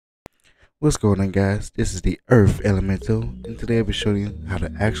What's going on, guys? This is the Earth Elemental, and today I'll be showing you how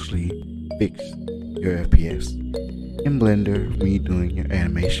to actually fix your FPS in Blender when you're doing your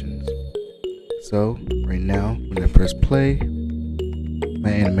animations. So right now, when I press play,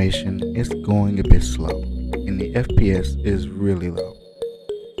 my animation is going a bit slow and the FPS is really low.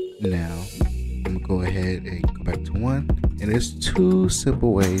 Now I'm gonna go ahead and go back to 1, and there's 2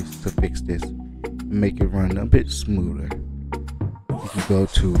 simple ways to fix this and make it run a bit smoother. You can go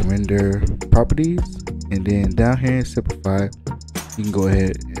to render properties, and then down here in simplify, you can go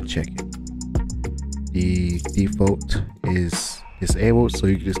ahead and check it. The default is disabled, so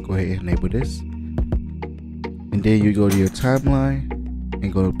you can just go ahead and enable this. And then you go to your timeline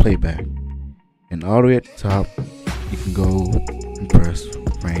and go to playback. And all the way at the top, you can go and press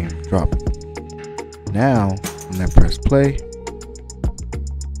frame drop. Now, when I press play,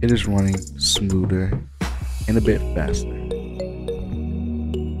 it is running smoother and a bit faster.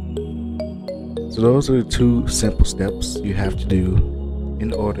 So those are the 2 simple steps you have to do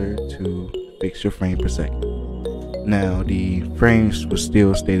in order to fix your frame per second. Now the frames will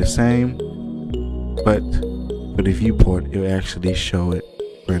still stay the same, but for the viewport it will actually show it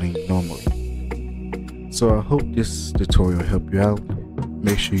running normally. So I hope this tutorial helped you out.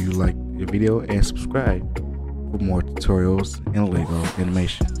 Make sure you like the video and subscribe for more tutorials and Lego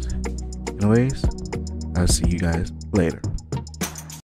animations. Anyways, I'll see you guys later.